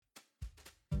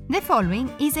The following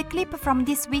is a clip from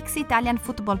this week's Italian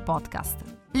football podcast.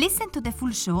 Listen to the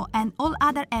full show and all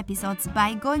other episodes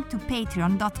by going to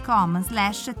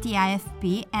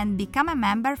patreon.com/TIFP and become a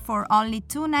member for only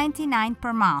 $2.99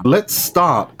 per month. Let's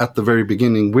start at the very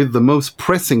beginning with the most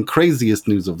pressing, craziest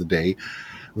news of the day,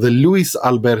 the Luis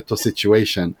Alberto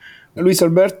situation. Luis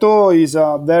Alberto is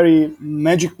a very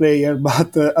magic player,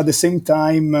 but at the same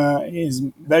time is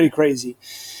very crazy.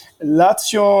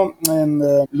 Lazio and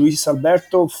Luis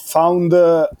Alberto found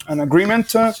an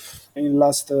agreement in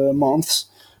last months,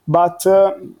 but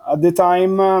at the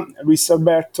time Luis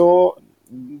Alberto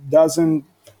doesn't.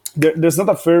 There's not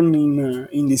a firm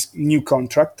in this new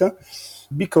contract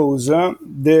because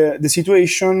the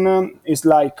situation is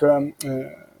like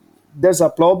there's a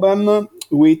problem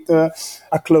with a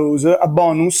clause, a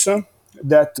bonus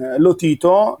that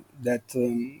Lotito, that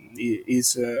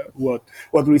is what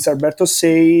Luis Alberto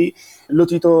say.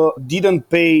 Lotito didn't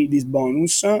pay this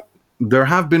bonus. There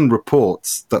have been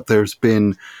reports that there's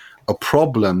been a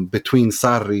problem between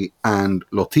Sarri and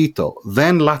Lotito.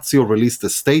 Then Lazio released a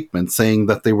statement saying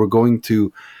that they were going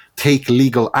to take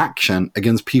legal action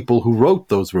against people who wrote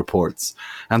those reports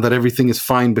and that everything is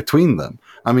fine between them.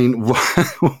 I mean,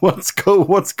 what's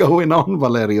going on,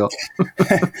 Valerio?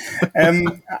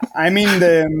 I mean,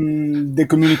 the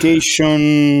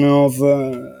communication of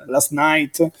last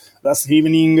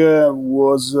evening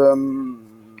was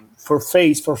for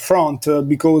front,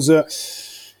 because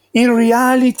in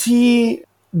reality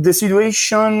the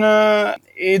situation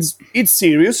it's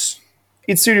serious.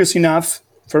 It's serious enough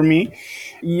for me.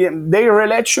 Yeah, their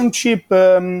relationship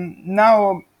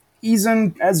now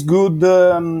isn't as good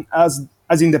as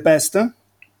in the past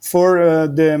for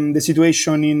the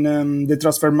situation in the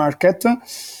transfer market.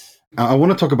 I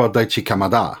want to talk about Daichi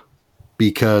Kamada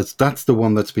because that's the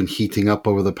one that's been heating up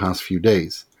over the past few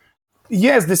days.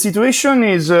 Yes, the situation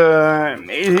is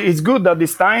good at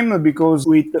this time because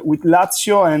with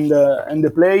Lazio and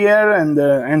the player and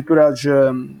the entourage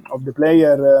of the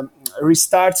player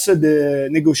restarts the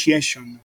negotiation.